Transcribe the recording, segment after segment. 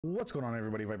What's going on,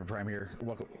 everybody? Viper Prime here.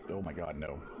 Welcome. Oh my god,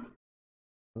 no.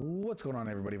 What's going on,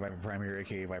 everybody? Viper Prime here,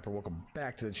 aka Viper. Welcome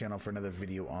back to the channel for another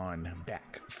video on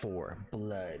Back 4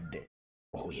 Blood.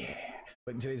 Oh yeah.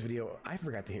 But in today's video, I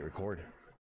forgot to hit record.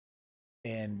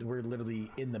 And we're literally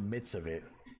in the midst of it.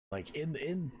 Like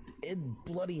in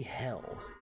bloody hell.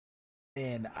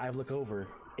 And I look over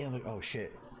and I'm like, oh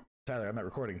shit. Tyler, I'm not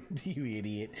recording. You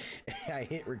idiot. I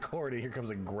hit record and here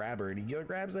comes a grabber and he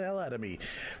grabs the hell out of me.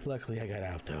 Luckily I got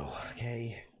out though,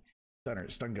 okay?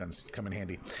 Stun guns come in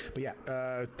handy. But yeah,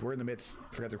 we're in the midst,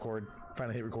 forgot to record,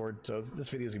 finally hit record. So this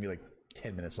video is gonna be like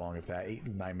 10 minutes long, if that,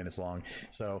 8-9 minutes long.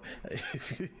 So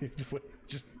if you,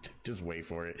 just wait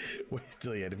for it. Wait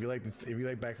till the end. If you like this, if you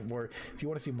like Back for more, if you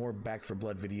want to see more Back for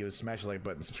Blood videos, smash the like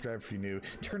button, subscribe if you're new,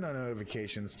 turn on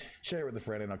notifications, share it with a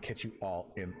friend, and I'll catch you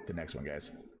all in the next one,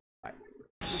 guys. Bye.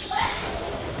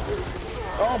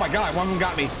 Oh my god, one of them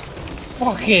got me.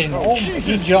 Fucking, oh,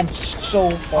 he jumped so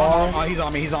far. Oh, he's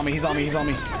on me, he's on me, he's on me, he's on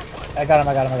me. I got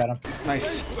him.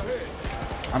 Nice.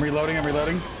 I'm reloading.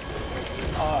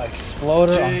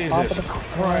 Exploder Jesus on top of the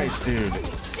Christ, dude.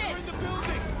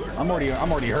 I'm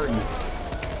already hurting.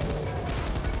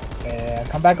 Yeah,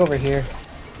 come back over here.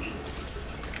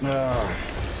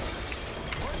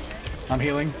 I'm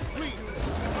healing.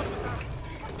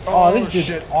 Oh, this dude's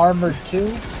shit. armored too.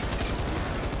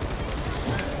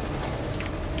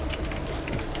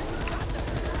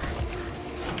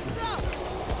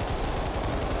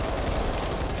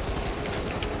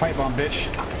 Pipe bomb, bitch.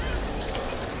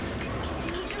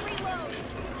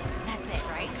 That's it,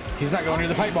 right? He's not going near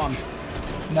the pipe bomb.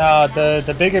 No,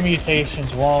 the bigger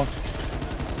mutations won't.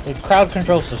 It crowd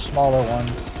controls the smaller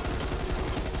ones.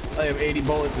 I have 80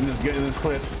 bullets in this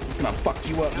clip. It's gonna fuck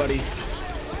you up, buddy.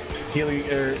 Healing,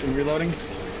 reloading.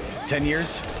 10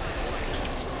 years.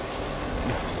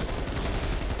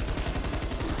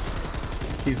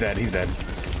 He's dead.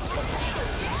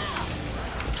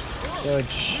 Good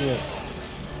shit.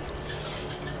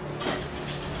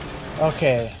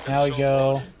 Okay, now we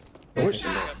go.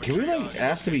 Can we like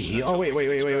ask to be healed? Oh wait.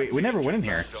 We never went in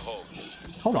here.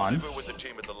 Hold on.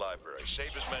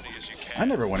 I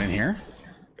never went in here.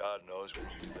 God knows we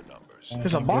need the numbers.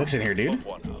 There's a box in here, dude.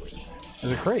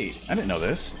 There's a crate. I didn't know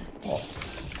this.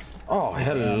 Oh,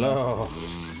 hello.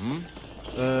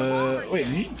 Wait,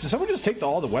 did someone just take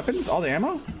all the weapons, all the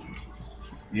ammo?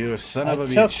 You son of a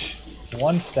bitch.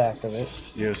 One stack of it.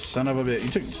 You son of a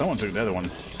bitch. Someone took the other one.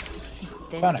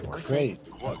 Found a crate.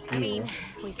 I mean,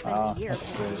 we spent a year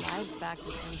putting our lives back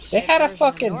to some shit They had a version of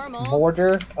fucking normal.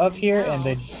 mortar up here and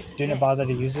they didn't bother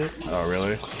to use it. Oh,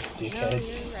 really? No, Dickheads.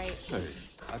 you're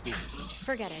right.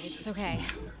 Forget it. It's okay.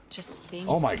 Just being.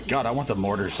 Oh my god, I want the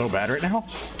mortar so bad right now.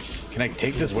 Can I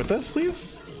take this with us,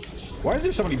 please? Why is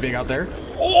there somebody big out there?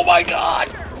 Oh my god!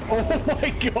 Oh my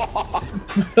god!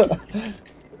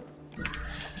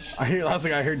 I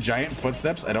heard giant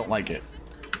footsteps. I don't like it.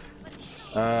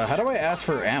 How do I ask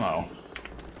for ammo?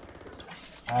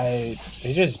 They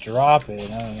just drop it.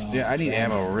 I don't know. Yeah, I need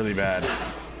ammo really bad.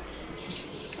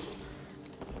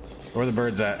 Where are the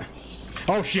birds at?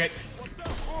 Oh shit!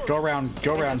 Go around.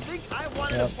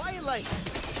 Yep.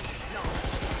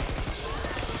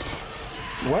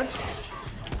 What?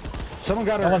 Someone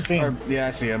got her. Someone's being- Yeah,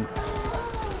 I see him.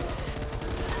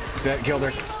 That killed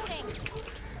her.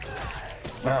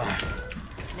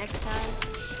 Next time,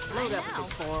 load up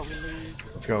before we leave.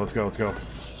 Let's go.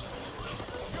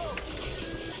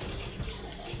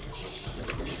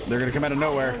 They're gonna come out of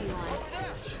nowhere.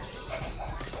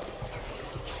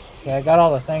 Okay, I got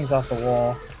all the things off the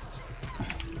wall.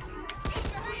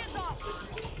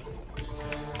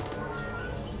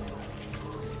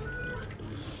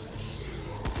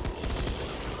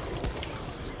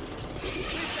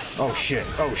 Oh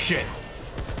shit.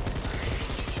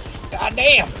 God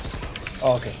damn!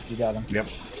 Oh, okay, you got him. Yep.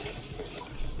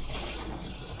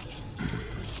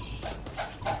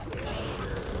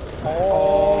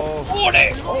 Oh,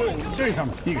 damn!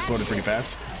 He exploded pretty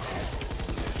fast.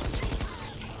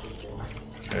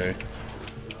 Okay.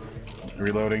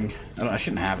 Reloading. I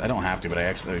don't have to, but I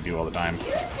actually do all the time.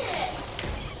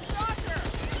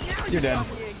 You're dead.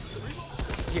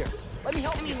 Here, let me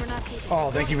help. I mean, we're not people. Oh,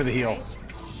 thank you for the heal.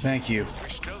 Thank you. We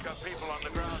still got people on the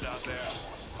ground out there.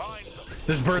 Find them.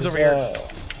 There's birds over here.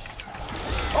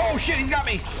 Oh shit, he's got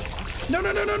me! No!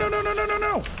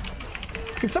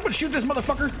 Can someone shoot this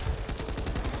motherfucker?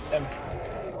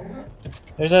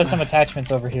 There's some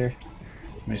attachments over here.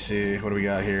 Let me see, what do we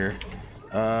got here?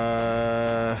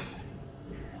 I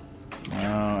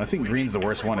think green's the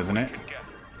worst one, isn't it?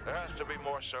 There has to be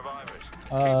more survivors.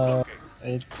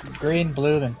 It's green,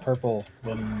 blue, then purple,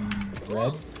 then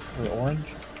red or orange.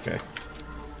 Okay.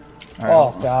 All right,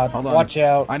 Oh god, hold on. watch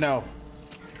out. I know.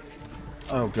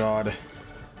 Oh god.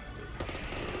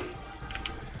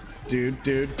 Dude.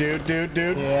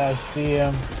 Yeah, I see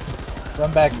him.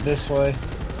 Run back this way.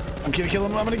 I'm gonna kill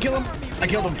him. I'm gonna kill him. I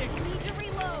killed him. Need to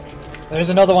reload. There's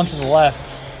another one to the left.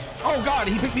 Oh god,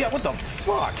 he picked me up. What the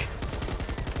fuck?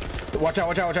 Watch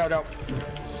out.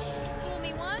 Fool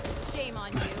me once, shame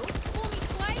on you. Fool me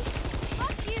twice,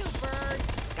 fuck you, bird.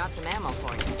 Got some ammo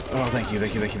for you. Oh, thank you.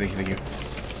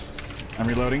 I'm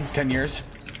reloading. 10 years.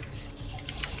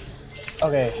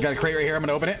 Okay. Got a crate right here. I'm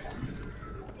gonna open it.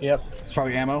 Yep. It's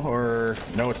probably ammo, or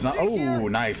no, it's not. Oh,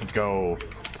 nice. Let's go.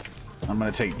 I'm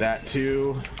gonna take that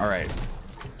too. All right.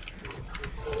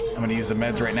 I'm gonna use the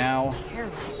meds right now.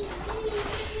 Careless.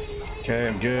 Okay,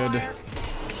 I'm good.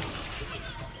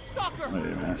 Wait a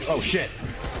minute. Oh shit.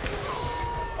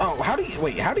 Oh, how do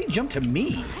you jump to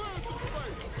me?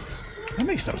 That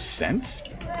makes no sense.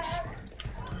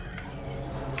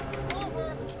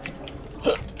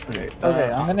 Okay.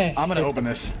 Okay, I'm gonna open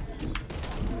this.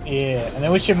 Yeah, and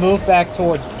then we should move back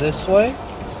towards this way,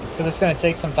 because it's gonna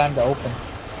take some time to open.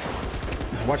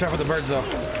 Watch out for the birds, though.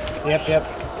 Yep.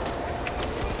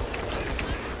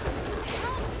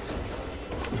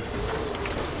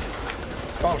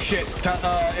 Oh shit!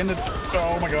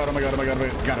 Oh my god!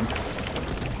 Got him.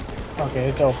 Okay,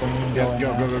 it's open. You can go in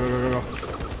now. Go.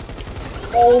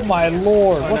 Oh my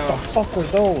lord! Oh, what no. the fuck were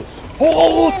those?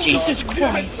 Oh, Jesus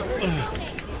Christ!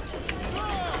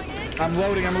 I'm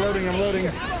loading.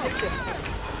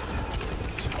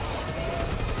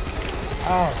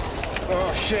 Oh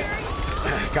shit!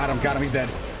 Got him. He's dead.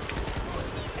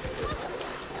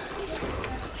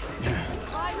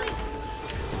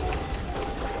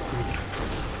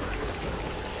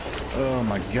 Oh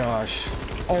my gosh.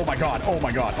 Oh my god.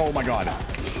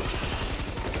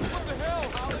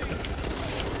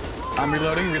 I'm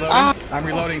reloading. I'm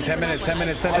reloading. 10 minutes. I'm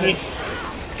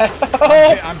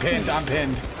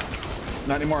pinned.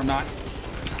 Not anymore, I'm not.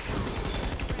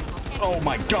 Oh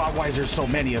my god, why is there so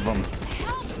many of them?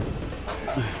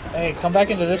 Hey, come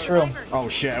back into this room. Oh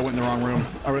shit, I went in the wrong room.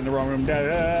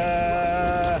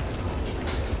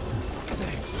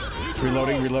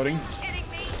 Reloading. You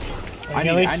can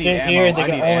at least sit here and they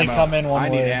can only come in one way. I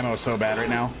need way. ammo so bad right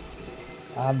now.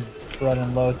 I'm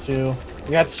running low too.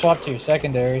 You have to swap to your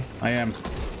secondary. I am.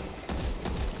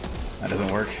 That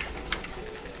doesn't work.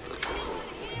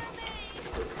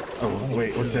 Oh,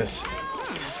 wait, what's this?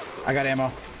 I got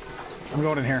ammo. I'm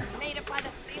going in here. Made it by the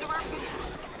seat of our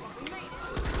pants.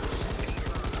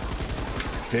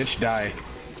 Bitch, die.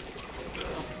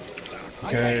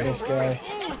 Okay. This guy.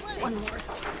 One more.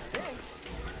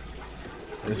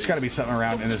 There's gotta be something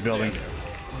around in this building.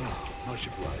 Much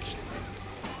obliged.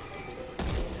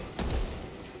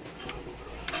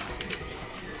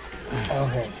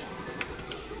 Okay.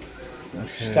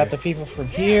 Okay. Just got the people from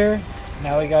here.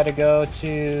 Now we gotta go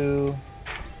to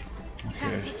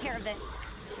Gotta take care of this.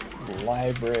 the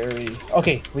library.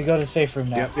 Okay, we go to the safe room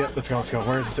now. Yep, let's go.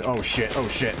 Where's this? Oh shit.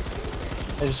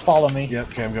 They just follow me. Yep,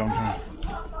 okay, I'm going.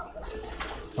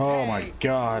 Oh my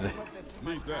god.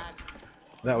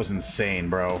 That was insane,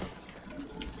 bro.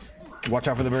 Watch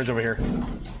out for the birds over here.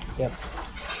 Yep.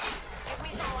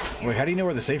 Wait, how do you know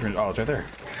where the safe room is? Oh, it's right there.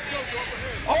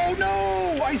 Oh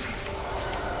no!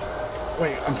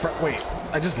 Wait, wait,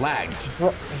 I just lagged.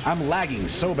 I'm lagging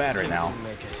so bad right now.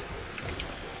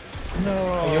 No.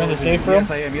 Are you in the safe room?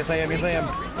 Yes, I am.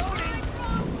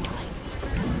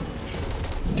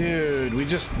 Dude, we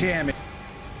just, damn it.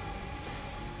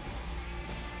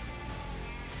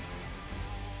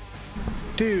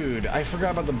 Dude, I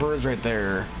forgot about the birds right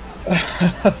there.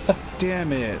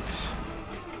 Damn it.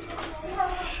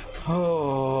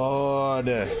 Oh,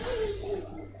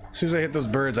 as soon as I hit those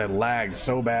birds, I lagged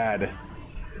so bad.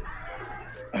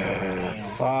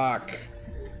 Fuck.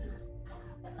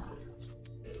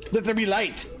 Let there be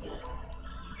light.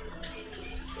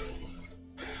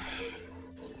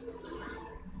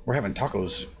 We're having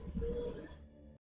tacos.